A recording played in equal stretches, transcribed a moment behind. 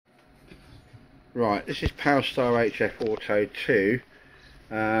Right, this is PALSTAR HF-Auto 2.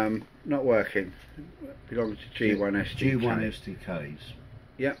 Not working. Belongs to G1SDK. G1SDKs.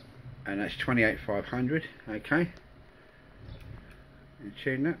 Yep, and that's 28500. Okay. You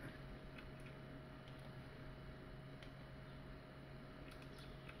tune that.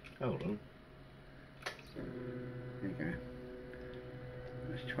 Hold on. There you go.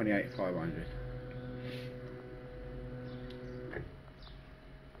 That's 28500.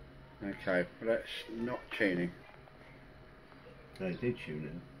 Okay, well that's not tuning. They did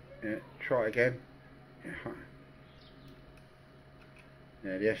tune in. Yeah, try again.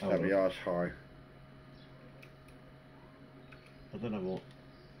 Yeah, the SWR's high. I don't know what.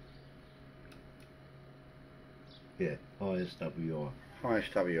 Yeah, high SWR. High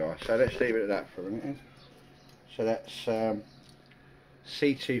SWR. So let's leave it at that for a minute. So that's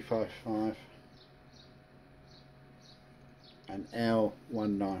C255 and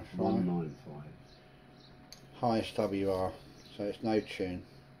L195. 195. High SWR. So it's no tune.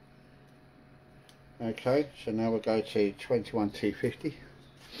 Okay, so now we'll go to 21250.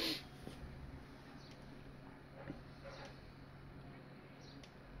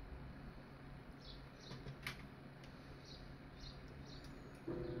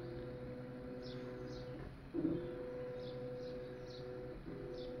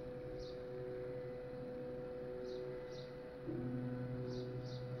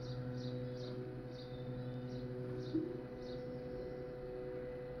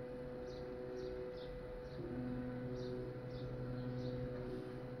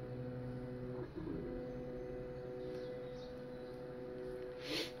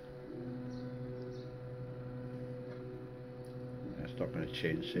 Not going to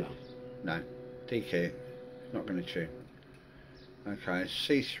tune, Sid. No. DK, it's not going to tune. Okay,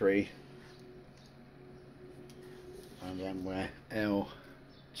 C3, and then we're L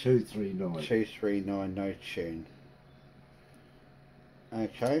 239. 239, no tune.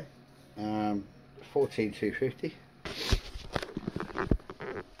 Okay, 14250.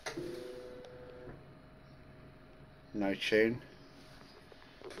 No tune.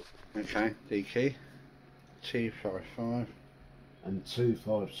 Okay, D key. 255. And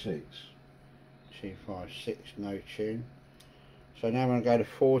 256. 256, no tune. So now I'm going to go to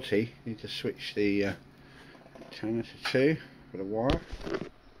 40. Need to switch the antenna to 2 for the wire.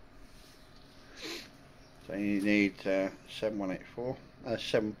 So you need 7184,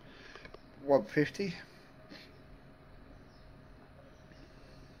 7150.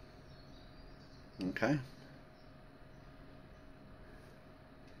 Okay.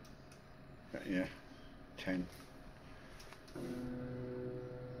 Yeah, 10.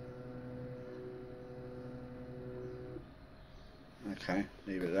 Okay,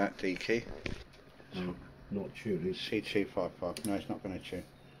 leave it at that. D key. No, not tuning. C255. No, it's not going to tune.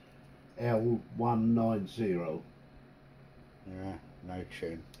 L190. Yeah, no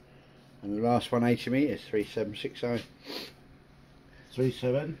tune. And the last one, 80 meters, 3760.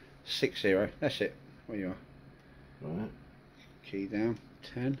 3760. That's it. Where you are. Right. Key down.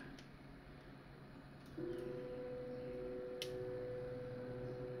 10.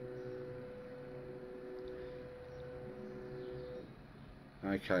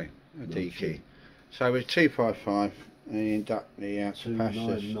 Okay, a D key. So with 255 and you induct the capacitors.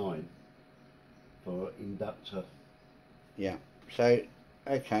 299 for inductor. Yeah. So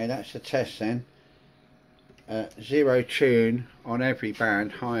okay, that's the test then. Zero tune on every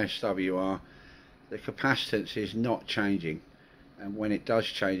band, high SWR. The capacitance is not changing, and when it does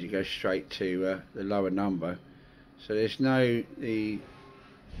change, it goes straight to the lower number. So there's no it's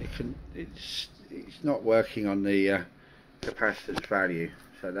not working on the capacitance value,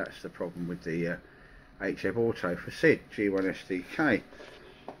 so that's the problem with the HF-Auto for Sid G1SDK.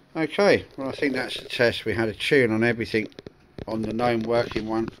 Okay, well I think that's the test. We had a tune on everything on the known working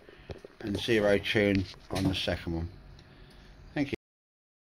one and zero tune on the second one.